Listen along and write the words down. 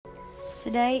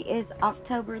Today is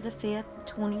October the 5th,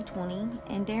 2020,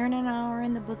 and Darren and I are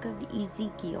in the book of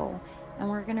Ezekiel, and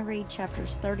we're going to read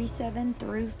chapters 37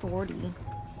 through 40.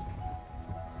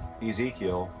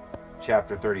 Ezekiel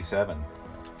chapter 37.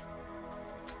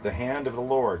 The hand of the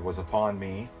Lord was upon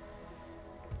me,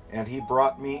 and he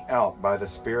brought me out by the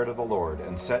Spirit of the Lord,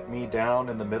 and set me down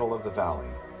in the middle of the valley,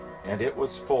 and it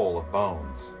was full of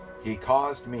bones. He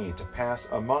caused me to pass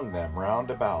among them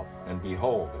round about, and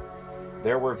behold,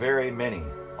 there were very many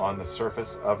on the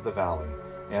surface of the valley,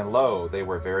 and lo, they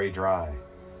were very dry.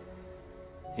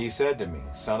 He said to me,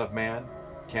 Son of man,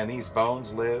 can these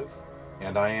bones live?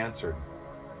 And I answered,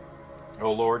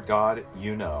 O Lord God,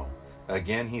 you know.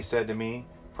 Again he said to me,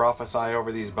 Prophesy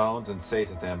over these bones, and say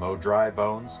to them, O dry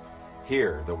bones,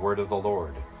 hear the word of the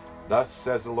Lord. Thus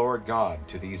says the Lord God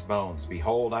to these bones,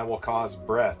 Behold, I will cause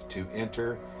breath to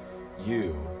enter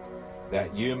you,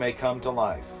 that you may come to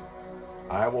life.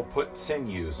 I will put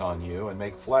sinews on you, and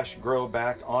make flesh grow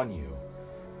back on you,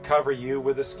 cover you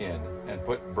with a skin, and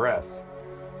put breath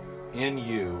in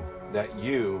you, that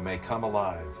you may come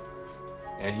alive.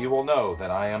 And you will know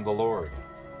that I am the Lord.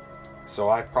 So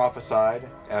I prophesied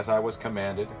as I was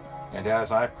commanded, and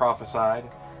as I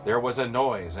prophesied, there was a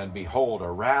noise, and behold, a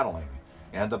rattling,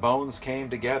 and the bones came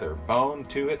together, bone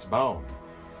to its bone.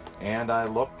 And I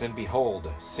looked, and behold,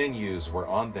 sinews were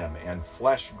on them, and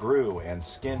flesh grew, and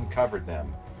skin covered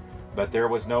them, but there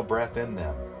was no breath in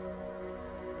them.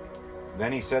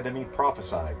 Then he said to me,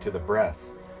 Prophesy to the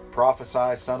breath,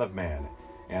 prophesy, Son of man,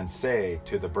 and say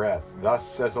to the breath, Thus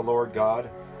says the Lord God,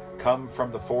 Come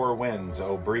from the four winds,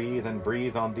 O breathe, and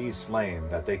breathe on these slain,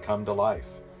 that they come to life.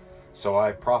 So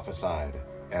I prophesied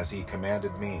as he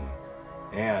commanded me,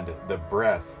 and the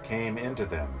breath came into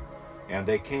them, and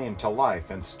they came to life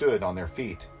and stood on their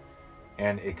feet,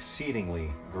 an exceedingly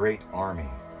great army.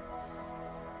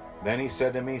 Then he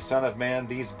said to me, Son of man,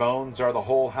 these bones are the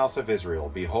whole house of Israel.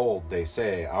 Behold, they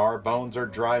say, Our bones are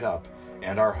dried up,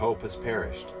 and our hope has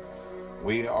perished.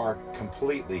 We are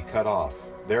completely cut off.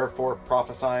 Therefore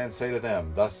prophesy and say to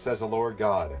them, Thus says the Lord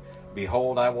God,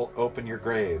 Behold, I will open your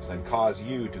graves, and cause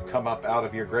you to come up out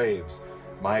of your graves,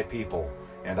 my people,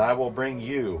 and I will bring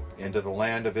you into the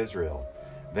land of Israel.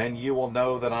 Then you will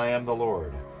know that I am the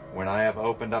Lord, when I have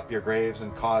opened up your graves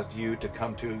and caused you to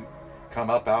come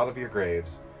up out of your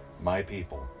graves, my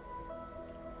people.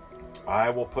 I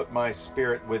will put my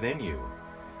spirit within you,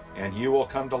 and you will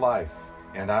come to life,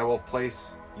 and I will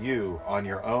place you on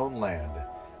your own land.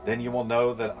 Then you will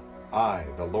know that I,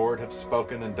 the Lord, have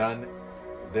spoken and done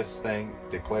this thing,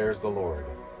 declares the Lord.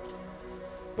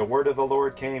 The word of the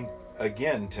Lord came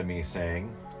again to me,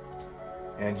 saying,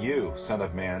 And you, Son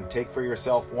of man, take for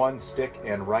yourself one stick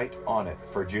and write on it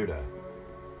for Judah,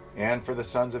 and for the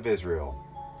sons of Israel,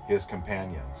 his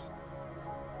companions.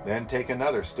 Then take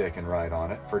another stick and write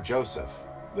on it for Joseph,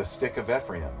 the stick of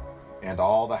Ephraim, and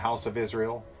all the house of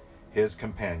Israel, his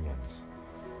companions.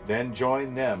 Then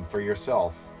join them for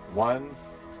yourself, one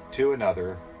to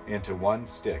another, into one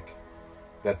stick,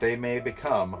 that they may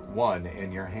become one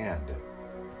in your hand.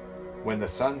 When the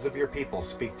sons of your people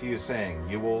speak to you, saying,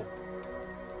 You will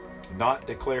not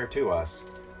declare to us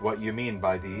what you mean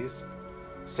by these,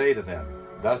 say to them,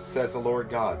 Thus says the Lord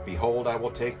God, Behold, I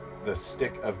will take the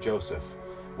stick of Joseph,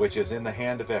 which is in the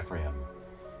hand of Ephraim,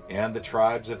 and the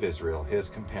tribes of Israel, his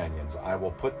companions. I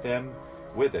will put them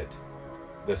with it,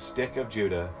 the stick of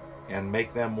Judah, and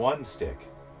make them one stick,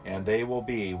 and they will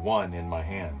be one in my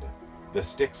hand. The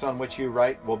sticks on which you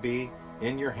write will be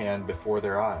in your hand before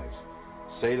their eyes.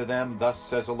 Say to them, Thus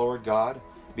says the Lord God,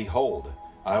 Behold,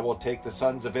 I will take the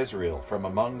sons of Israel from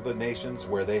among the nations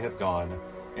where they have gone,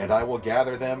 and I will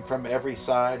gather them from every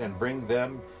side and bring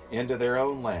them into their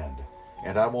own land,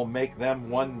 and I will make them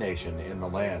one nation in the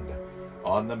land,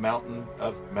 on the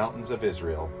mountains of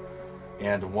Israel,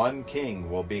 and one king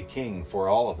will be king for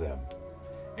all of them.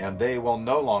 And they will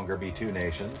no longer be two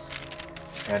nations,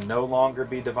 and no longer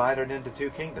be divided into two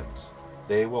kingdoms.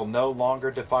 They will no longer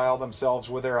defile themselves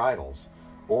with their idols,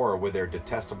 or with their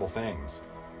detestable things,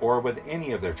 or with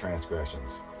any of their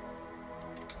transgressions.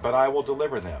 But I will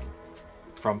deliver them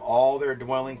from all their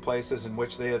dwelling places in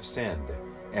which they have sinned,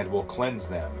 and will cleanse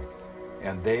them,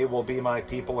 and they will be my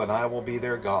people, and I will be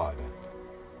their God.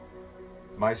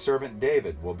 My servant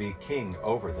David will be king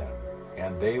over them,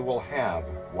 and they will have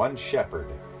one shepherd,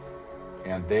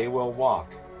 and they will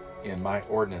walk in my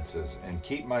ordinances, and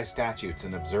keep my statutes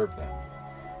and observe them.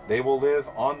 They will live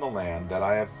on the land that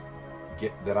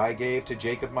I gave to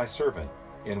Jacob my servant,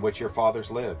 in which your fathers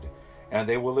lived, and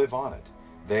they will live on it,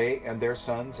 they and their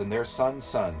sons and their sons'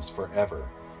 sons forever.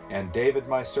 And David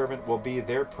my servant will be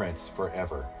their prince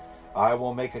forever. I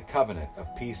will make a covenant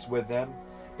of peace with them,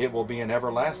 It will be an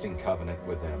everlasting covenant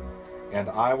with them, and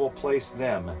I will place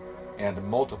them and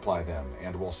multiply them,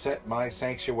 and will set my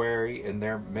sanctuary in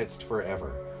their midst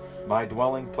forever. My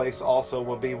dwelling place also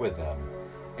will be with them,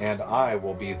 and I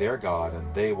will be their God,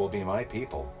 and they will be my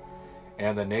people.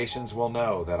 And the nations will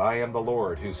know that I am the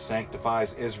Lord who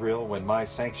sanctifies Israel when my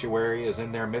sanctuary is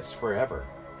in their midst forever.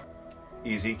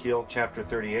 Ezekiel chapter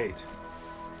 38.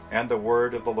 And the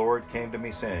word of the Lord came to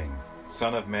me, saying,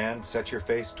 Son of man, set your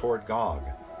face toward Gog,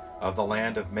 of the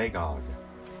land of Magog,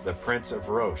 the prince of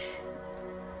Rosh,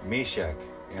 Meshech,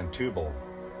 and Tubal,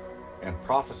 and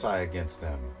prophesy against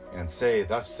them, and say,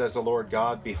 Thus says the Lord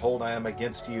God, Behold, I am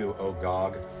against you, O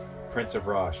Gog, prince of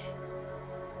Rosh,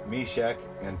 Meshech,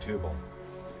 and Tubal.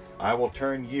 I will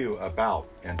turn you about,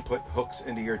 and put hooks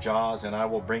into your jaws, and I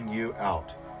will bring you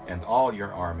out, and all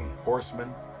your army,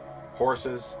 horsemen,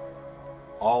 horses,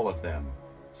 all of them,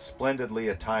 splendidly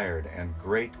attired, and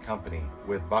great company,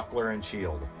 with buckler and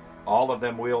shield, all of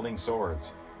them wielding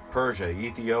swords, Persia,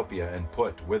 Ethiopia, and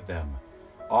Put with them,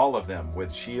 all of them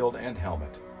with shield and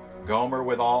helmet, Gomer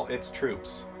with all its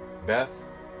troops, Beth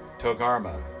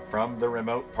Togarmah from the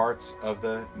remote parts of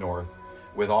the north,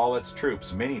 with all its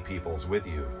troops, many peoples with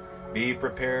you. Be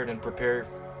prepared and prepare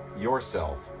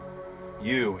yourself,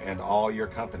 you and all your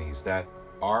companies that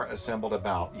are assembled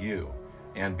about you,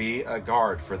 and be a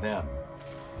guard for them.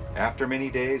 After many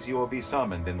days you will be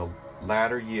summoned in the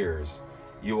latter years.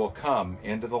 You will come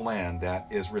into the land that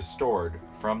is restored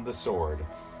from the sword,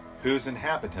 whose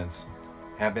inhabitants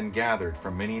have been gathered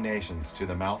from many nations to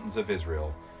the mountains of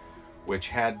Israel, which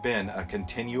had been a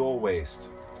continual waste.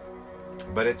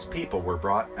 But its people were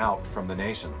brought out from the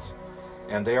nations,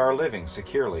 and they are living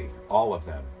securely, all of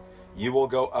them. You will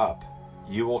go up,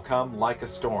 you will come like a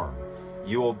storm,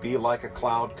 you will be like a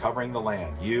cloud covering the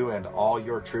land, you and all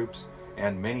your troops,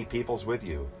 and many peoples with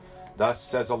you. Thus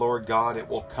says the Lord God, it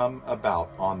will come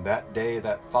about on that day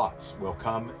that thoughts will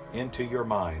come into your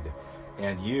mind,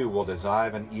 and you will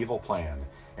device an evil plan.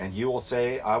 And you will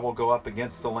say, I will go up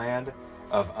against the land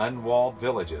of unwalled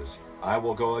villages. I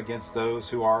will go against those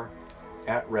who are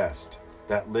at rest,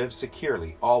 that live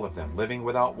securely, all of them, living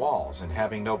without walls and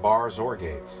having no bars or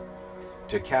gates,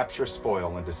 to capture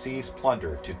spoil and to seize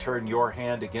plunder, to turn your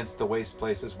hand against the waste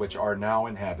places which are now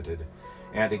inhabited,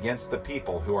 and against the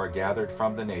people who are gathered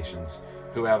from the nations,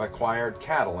 who have acquired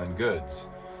cattle and goods,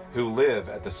 who live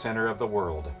at the center of the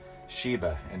world,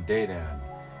 Sheba and Dedan,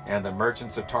 and the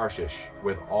merchants of Tarshish,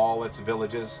 with all its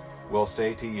villages, will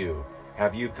say to you,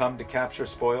 Have you come to capture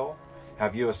spoil?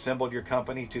 Have you assembled your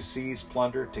company to seize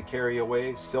plunder, to carry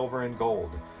away silver and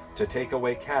gold, to take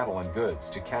away cattle and goods,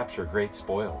 to capture great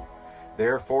spoil?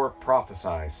 Therefore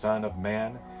prophesy, Son of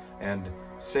man, and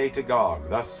say to Gog,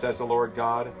 Thus says the Lord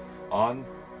God, On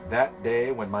that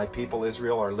day when my people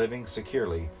Israel are living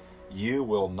securely, you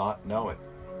will not know it.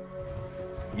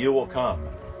 You will come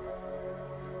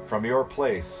from your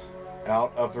place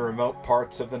out of the remote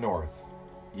parts of the north,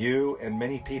 you and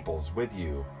many peoples with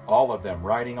you, all of them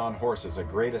riding on horses, a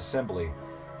great assembly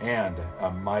and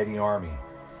a mighty army.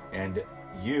 And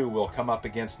you will come up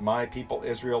against my people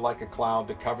Israel like a cloud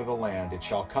to cover the land. It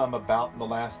shall come about in the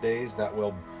last days that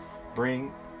will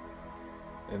bring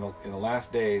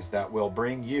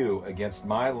you against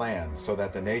my land, so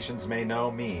that the nations may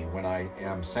know me when I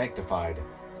am sanctified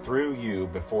through you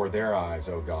before their eyes,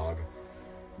 O Gog.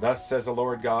 Thus says the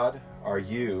Lord God, Are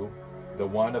you the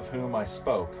one of whom I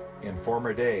spoke in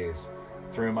former days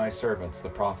through my servants, the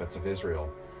prophets of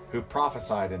Israel, who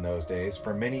prophesied in those days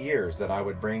for many years that I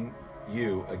would bring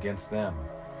you against them?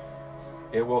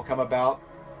 It will come about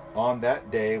on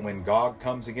that day when Gog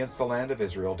comes against the land of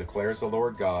Israel, declares the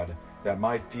Lord God, that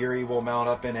my fury will mount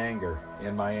up in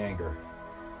my anger.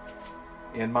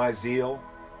 In my zeal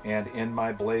and in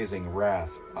my blazing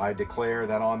wrath, I declare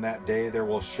that on that day there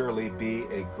will surely be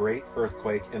a great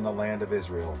earthquake in the land of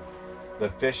Israel. The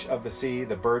fish of the sea,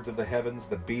 the birds of the heavens,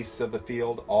 the beasts of the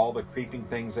field, all the creeping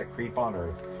things that creep on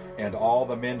earth, and all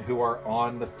the men who are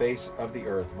on the face of the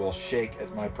earth will shake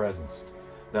at my presence.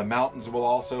 The mountains will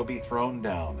also be thrown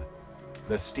down.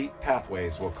 The steep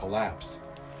pathways will collapse,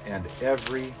 and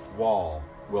every wall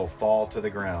will fall to the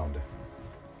ground.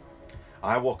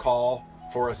 I will call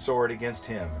for a sword against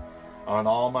him on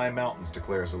all my mountains,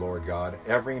 declares the Lord God.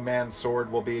 Every man's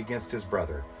sword will be against his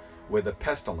brother. With a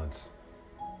pestilence,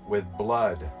 with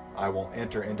blood, I will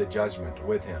enter into judgment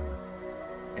with him.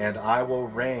 And I will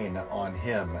rain on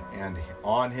him and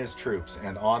on his troops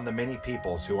and on the many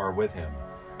peoples who are with him,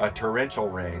 a torrential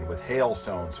rain with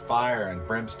hailstones, fire, and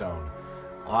brimstone.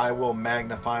 I will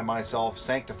magnify myself,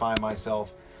 sanctify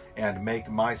myself, and make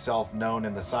myself known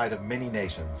in the sight of many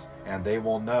nations, and they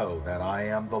will know that I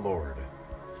am the Lord.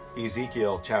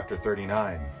 Ezekiel chapter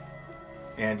 39.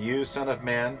 And you, son of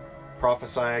man,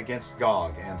 prophesy against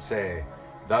Gog, and say,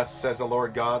 Thus says the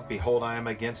Lord God, Behold, I am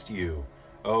against you,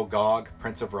 O Gog,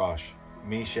 prince of Rosh,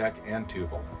 Meshech, and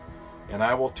Tubal. And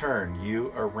I will turn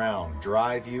you around,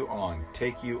 drive you on,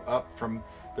 take you up from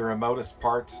the remotest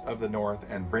parts of the north,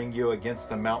 and bring you against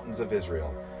the mountains of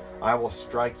Israel. I will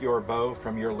strike your bow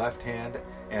from your left hand,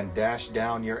 and dash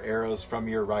down your arrows from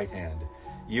your right hand.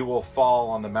 You will fall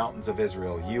on the mountains of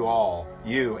Israel,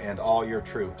 you and all your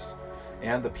troops,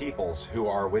 and the peoples who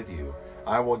are with you.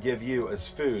 I will give you as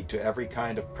food to every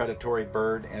kind of predatory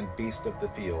bird and beast of the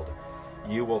field.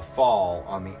 You will fall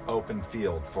on the open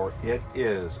field, for it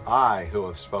is I who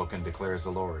have spoken, declares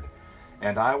the Lord.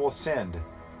 And I will send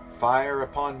fire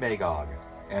upon Magog,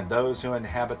 and those who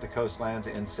inhabit the coastlands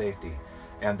in safety,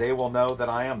 and they will know that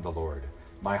I am the Lord.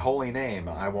 My holy name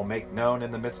I will make known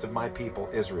in the midst of my people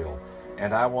Israel,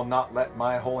 and I will not let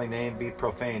my holy name be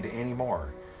profaned any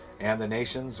more. And the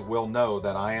nations will know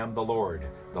that I am the Lord,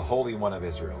 the Holy One of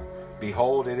Israel.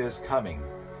 Behold, it is coming,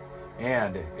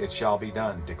 and it shall be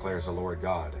done, declares the Lord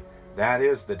God. That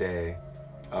is the day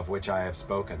of which I have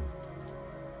spoken.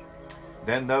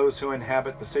 Then those who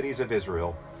inhabit the cities of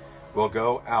Israel will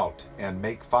go out and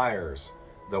make fires,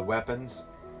 the weapons,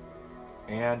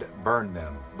 and burn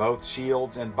them, both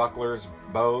shields and bucklers,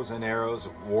 bows and arrows,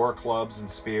 war clubs and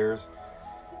spears.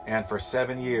 And for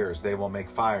 7 years they will make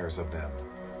fires of them.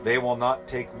 They will not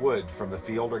take wood from the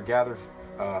field or gather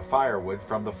firewood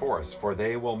from the forest, for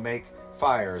they will make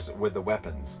fires with the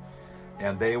weapons.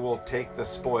 And they will take the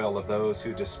spoil of those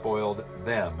who despoiled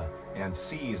them, and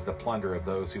seize the plunder of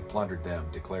those who plundered them,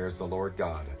 declares the Lord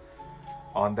God.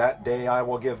 On that day I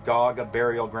will give Gog a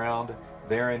burial ground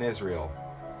there in Israel,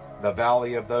 the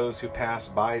valley of those who pass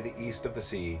by the east of the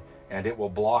sea, and it will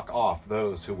block off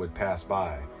those who would pass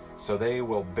by. So they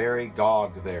will bury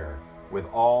Gog there with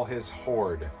all his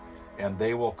horde, and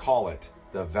they will call it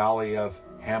the valley of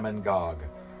Hamon-Gog.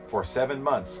 For 7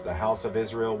 months the house of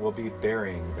Israel will be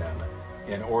burying them,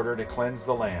 in order to cleanse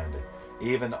the land.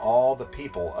 Even all the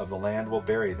people of the land will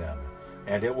bury them,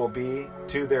 and it will be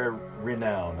to their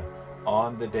renown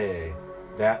on the day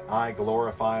that I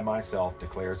glorify myself,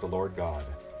 declares the Lord God.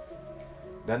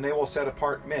 Then they will set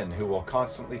apart men who will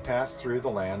constantly pass through the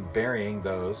land, burying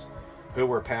those who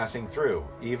were passing through,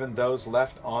 even those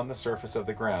left on the surface of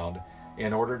the ground,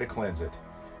 in order to cleanse it.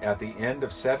 At the end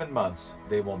of 7 months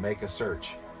they will make a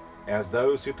search. As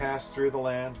those who pass through the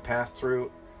land pass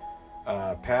through,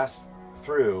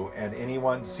 and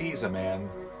anyone sees a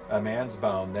man's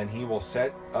bone, then he will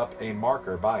set up a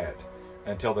marker by it,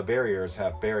 until the buriers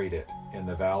have buried it in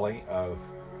the valley of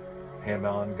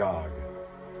Hamon-Gog.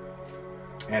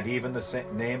 And even the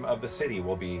name of the city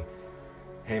will be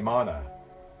Hamonah.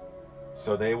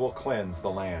 So they will cleanse the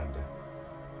land.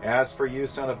 As for you,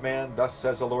 son of man, thus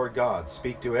says the Lord God,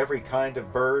 speak to every kind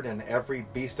of bird and every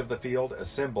beast of the field,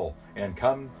 assemble, and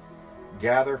come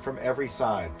gather from every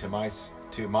side to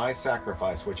my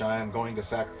sacrifice, which I am going to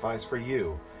sacrifice for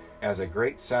you, as a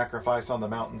great sacrifice on the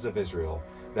mountains of Israel,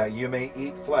 that you may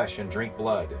eat flesh and drink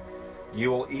blood.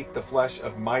 You will eat the flesh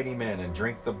of mighty men and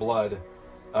drink the blood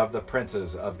of the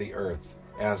princes of the earth,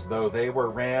 as though they were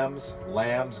rams,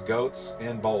 lambs, goats,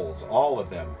 and bulls, all of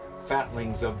them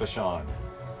fatlings of Bashan.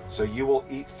 So you will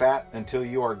eat fat until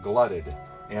you are glutted,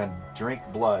 and drink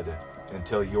blood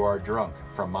until you are drunk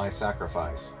from my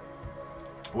sacrifice,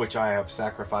 which I have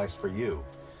sacrificed for you.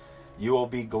 You will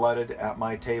be glutted at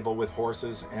my table with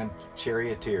horses and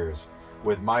charioteers,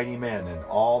 with mighty men and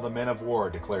all the men of war,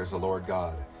 declares the Lord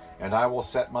God. And I will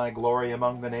set my glory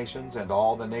among the nations, and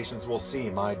all the nations will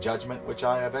see my judgment which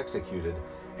I have executed,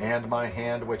 and my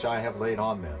hand which I have laid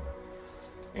on them.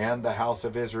 And the house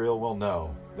of Israel will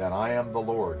know that I am the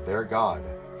Lord their God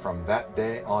from that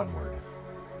day onward.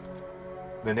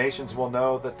 The nations will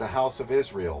know that the house of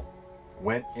Israel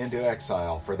went into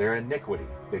exile for their iniquity,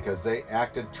 because they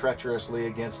acted treacherously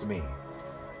against me,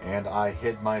 and I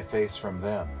hid my face from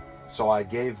them. So I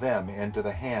gave them into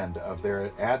the hand of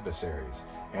their adversaries,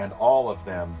 and all of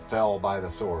them fell by the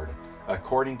sword.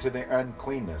 According to their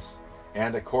uncleanness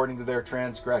and according to their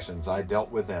transgressions I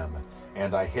dealt with them,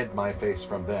 and I hid my face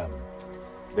from them.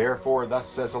 Therefore thus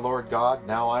says the Lord God,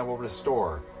 now I will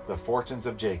restore the fortunes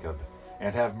of Jacob,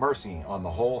 and have mercy on the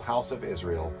whole house of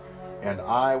Israel, and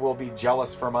I will be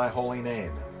jealous for my holy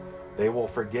name. They will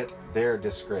forget their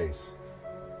disgrace,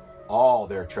 all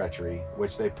their treachery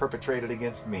which they perpetrated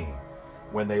against me,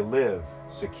 when they live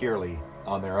securely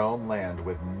on their own land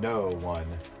with no one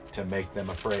to make them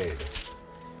afraid.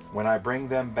 When I bring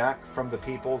them back from the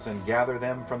peoples and gather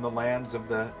them from the lands of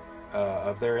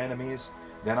their enemies,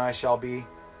 then I shall be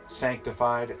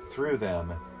sanctified through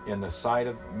them, in the sight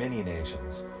of many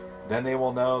nations. Then they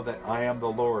will know that I am the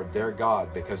Lord their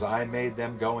God, because I made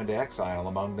them go into exile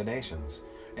among the nations,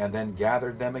 and then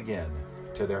gathered them again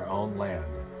to their own land.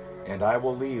 And I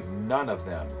will leave none of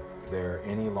them there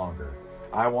any longer.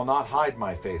 I will not hide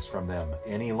my face from them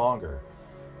any longer,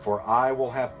 for I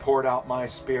will have poured out my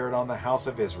Spirit on the house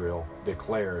of Israel,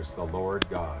 declares the Lord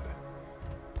God.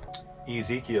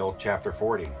 Ezekiel chapter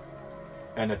 40.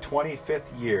 In the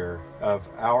 25th year of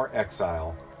our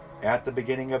exile, at the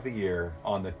beginning of the year,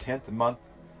 on the 10th month,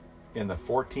 in the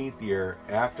 14th year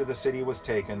after the city was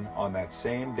taken, on that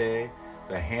same day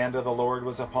the hand of the Lord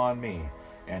was upon me,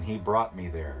 and he brought me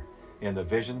there. In the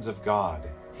visions of God,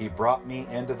 he brought me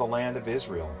into the land of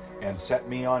Israel, and set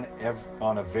me on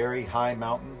a very high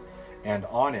mountain, and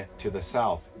on it to the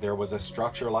south there was a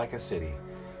structure like a city.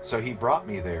 So he brought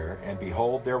me there, and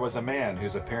behold, there was a man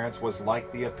whose appearance was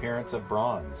like the appearance of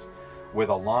bronze, with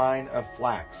a line of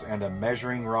flax and a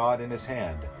measuring rod in his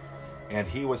hand, and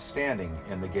he was standing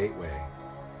in the gateway.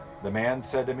 The man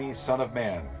said to me, Son of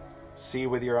man, see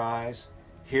with your eyes,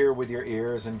 hear with your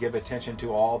ears, and give attention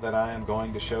to all that I am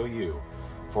going to show you.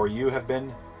 For you have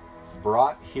been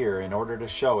brought here in order to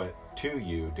show it to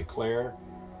you, declare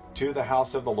to the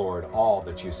house of the Lord all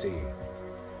that you see.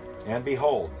 And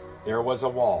behold, there was a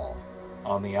wall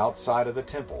on the outside of the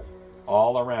temple,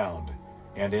 all around,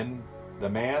 and in the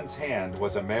man's hand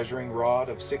was a measuring rod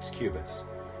of 6 cubits,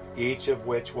 each of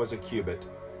which was a cubit,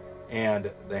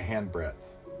 and the handbreadth.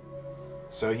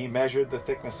 So he measured the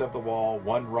thickness of the wall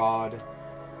 1 rod,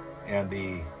 and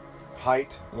the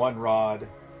height 1 rod.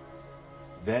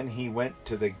 Then he went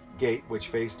to the gate which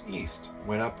faced east,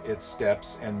 went up its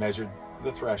steps, and measured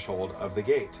the threshold of the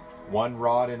gate, 1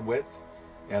 rod in width,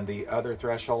 and the other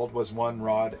threshold was 1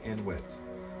 rod in width.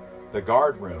 The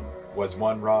guard room was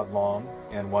 1 rod long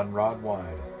and 1 rod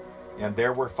wide, and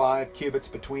there were 5 cubits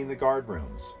between the guard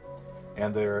rooms.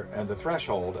 And the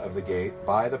threshold of the gate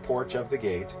by the porch of the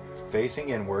gate, facing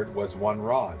inward, was 1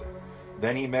 rod.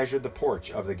 Then he measured the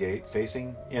porch of the gate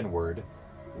facing inward,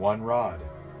 1 rod.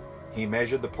 He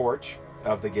measured the porch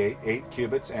of the gate 8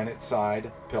 cubits, and its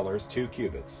side pillars 2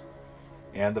 cubits.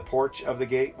 And the porch of the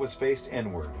gate was faced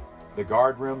inward. The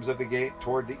guard rooms of the gate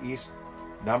toward the east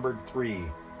numbered 3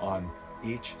 on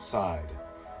each side.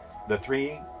 The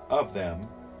 3 of them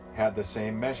had the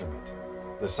same measurement.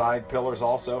 The side pillars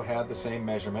also had the same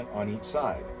measurement on each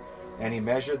side. And he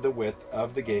measured the width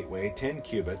of the gateway 10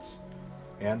 cubits,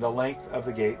 and the length of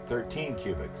the gate 13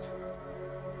 cubits.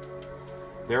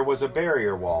 There was a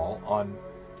barrier wall on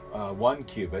 1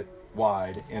 cubit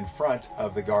wide in front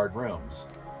of the guard rooms.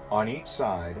 On each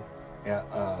side,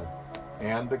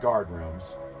 and the guard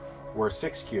rooms were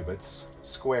 6 cubits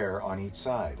square on each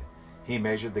side. He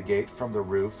measured the gate from the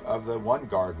roof of the one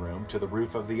guard room to the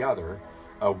roof of the other,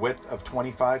 a width of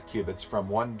 25 cubits from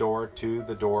one door to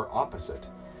the door opposite.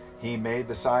 He made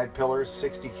the side pillars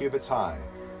 60 cubits high.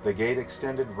 The gate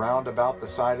extended round about the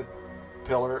side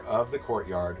pillar of the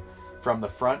courtyard. From the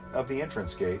front of the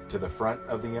entrance gate to the front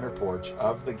of the inner porch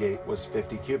of the gate was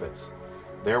 50 cubits.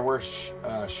 There were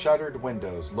shuttered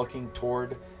windows looking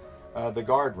toward the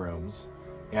guard rooms,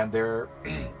 and their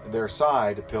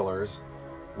side pillars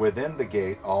within the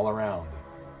gate all around,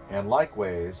 and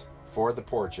likewise for the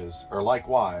porches.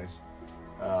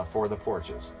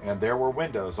 And there were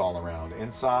windows all around.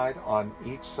 Inside, on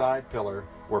each side pillar,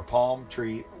 were palm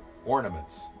tree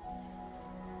ornaments.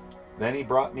 Then he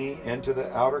brought me into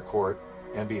the outer court,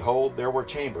 and behold, there were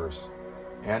chambers,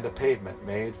 and a pavement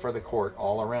made for the court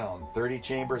all around. 30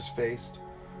 chambers faced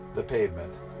the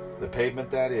pavement. The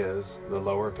pavement, that is, the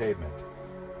lower pavement,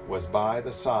 was by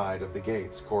the side of the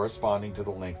gates, corresponding to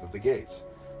the length of the gates.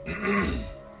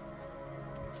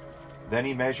 Then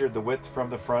he measured the width from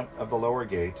the front of the lower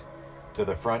gate to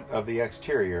the front of the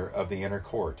exterior of the inner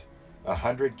court,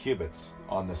 100 cubits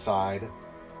on the side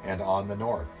and on the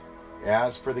north.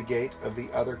 As for the gate of the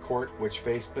other court which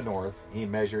faced the north, he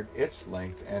measured its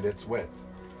length and its width.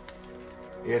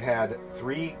 It had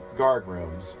 3 guard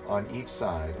rooms on each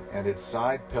side, and its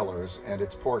side pillars and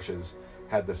its porches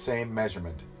had the same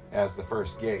measurement as the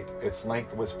first gate. Its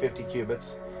length was 50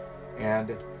 cubits,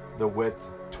 and the width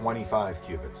 25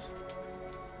 cubits.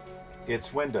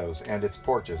 Its windows and its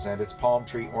porches and its palm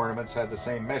tree ornaments had the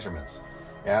same measurements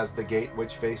as the gate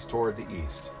which faced toward the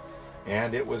east.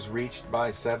 And it was reached by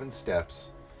 7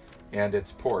 steps, and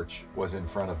its porch was in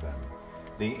front of them.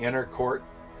 The inner court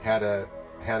had a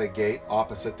gate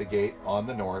opposite the gate on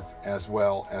the north, as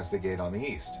well as the gate on the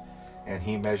east. And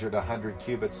he measured 100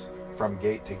 cubits from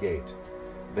gate to gate.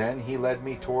 Then he led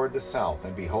me toward the south,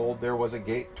 and behold, there was a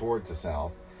gate towards the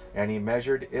south. And he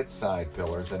measured its side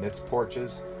pillars and its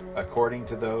porches according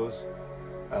to those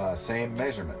same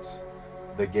measurements.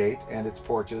 The gate and its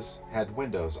porches had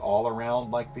windows all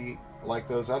around like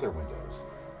those other windows.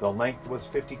 The length was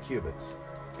 50 cubits,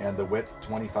 and the width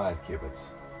 25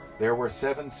 cubits. There were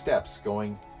 7 steps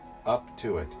going up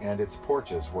to it, and its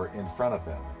porches were in front of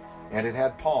them. And it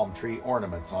had palm tree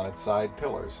ornaments on its side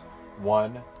pillars,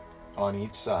 one on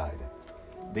each side.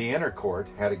 The inner court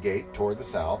had a gate toward the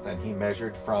south, and he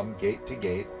measured from gate to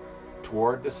gate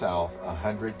toward the south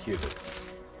 100 cubits.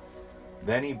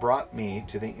 Then he brought me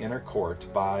to the inner court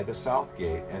by the south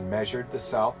gate, and measured the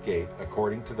south gate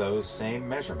according to those same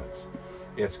measurements.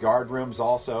 Its guard rooms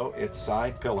also, its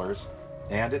side pillars,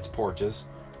 and its porches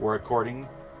were according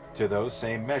to those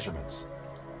same measurements.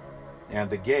 And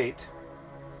the gate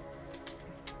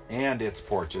and its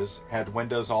porches had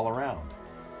windows all around.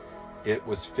 It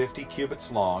was 50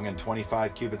 cubits long and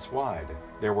 25 cubits wide.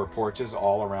 There were porches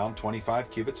all around 25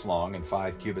 cubits long and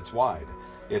 5 cubits wide.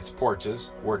 Its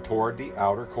porches were toward the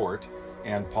outer court,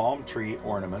 and palm tree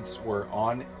ornaments were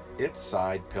on its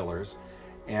side pillars,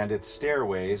 and its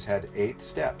stairways had 8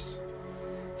 steps.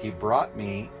 He brought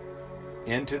me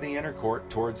into the inner court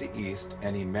towards the east,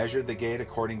 and he measured the gate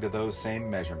according to those same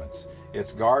measurements.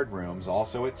 Its guard rooms,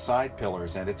 also its side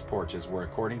pillars and its porches, were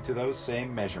according to those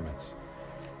same measurements.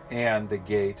 And the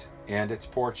gate and its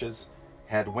porches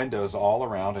had windows all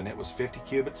around, and it was 50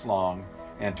 cubits long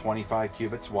and 25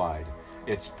 cubits wide.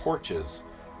 Its porches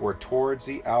were towards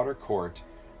the outer court,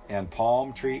 and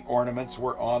palm tree ornaments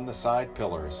were on the side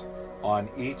pillars on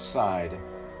each side,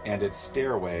 and its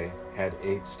stairway had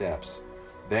 8 steps.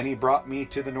 Then he brought me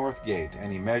to the north gate,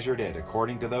 and he measured it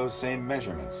according to those same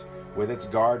measurements, with its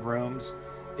guard rooms,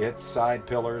 its side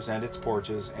pillars, and its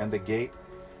porches. And the gate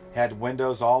had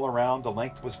windows all around. The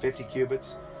length was 50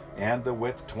 cubits, and the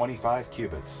width 25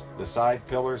 cubits. The side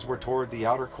pillars were toward the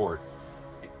outer court,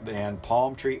 and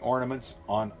palm tree ornaments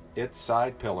on its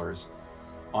side pillars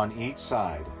on each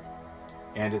side.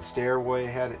 And its stairway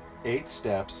had 8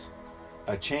 steps.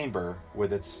 A chamber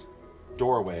with its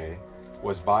doorway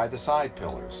was by the side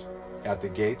pillars. At the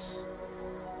gates,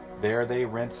 there they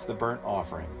rinsed the burnt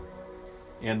offering.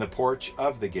 In the porch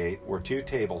of the gate were 2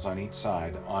 tables on each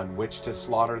side, on which to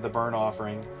slaughter the burnt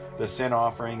offering, the sin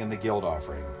offering, and the guilt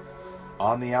offering.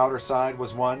 On the outer side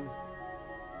was one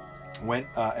went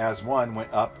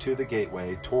up to the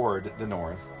gateway toward the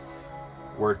north,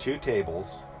 were 2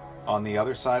 tables. On the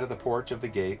other side of the porch of the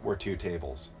gate were 2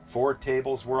 tables. 4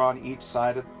 tables were on each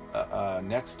side of,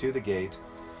 next to the gate,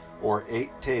 or 8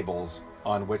 tables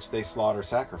on which they slaughter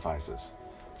sacrifices.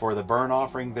 For the burnt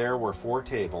offering there were 4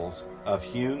 tables of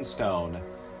hewn stone,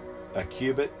 a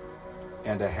cubit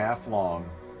and a half long,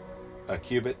 a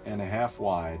cubit and a half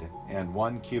wide, and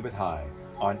 1 cubit high.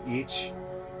 On each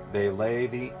they lay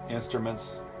the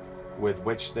instruments with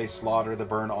which they slaughter the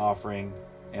burnt offering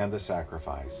and the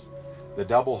sacrifice. The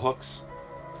double hooks,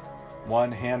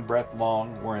 1 handbreadth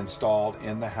long, were installed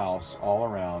in the house all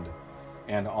around,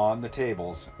 and on the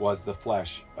tables was the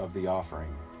flesh of the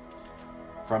offering.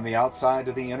 From the outside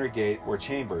of the inner gate were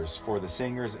chambers for the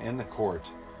singers in the court,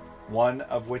 one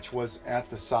of which was at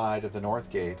the side of the north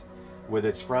gate, with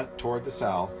its front toward the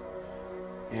south,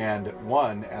 and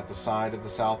one at the side of the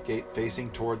south gate facing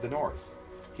toward the north.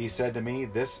 He said to me,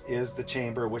 "This is the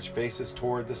chamber which faces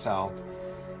toward the south,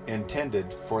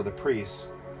 intended for the priests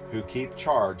who keep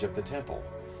charge of the temple.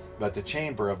 But the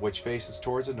chamber of which faces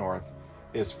towards the north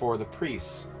is for the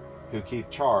priests who keep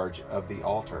charge of the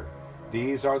altar.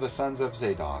 These are the sons of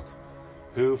Zadok,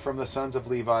 who from the sons of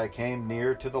Levi came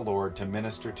near to the Lord to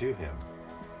minister to him."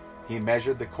 He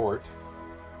measured the court,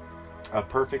 a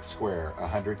perfect square,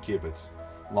 100 cubits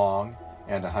long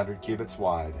and 100 cubits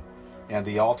wide, and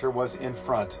the altar was in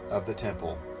front of the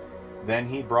temple. Then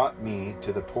he brought me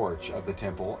to the porch of the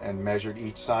temple, and measured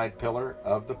each side pillar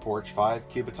of the porch 5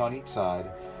 cubits on each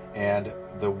side, and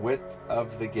the width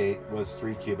of the gate was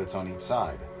 3 cubits on each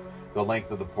side. The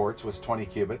length of the porch was 20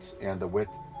 cubits, and the width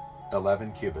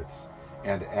 11 cubits.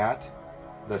 And at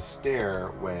the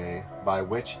stairway by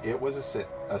which it was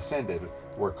ascended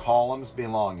were columns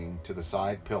belonging to the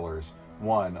side pillars,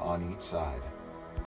 1 on each side.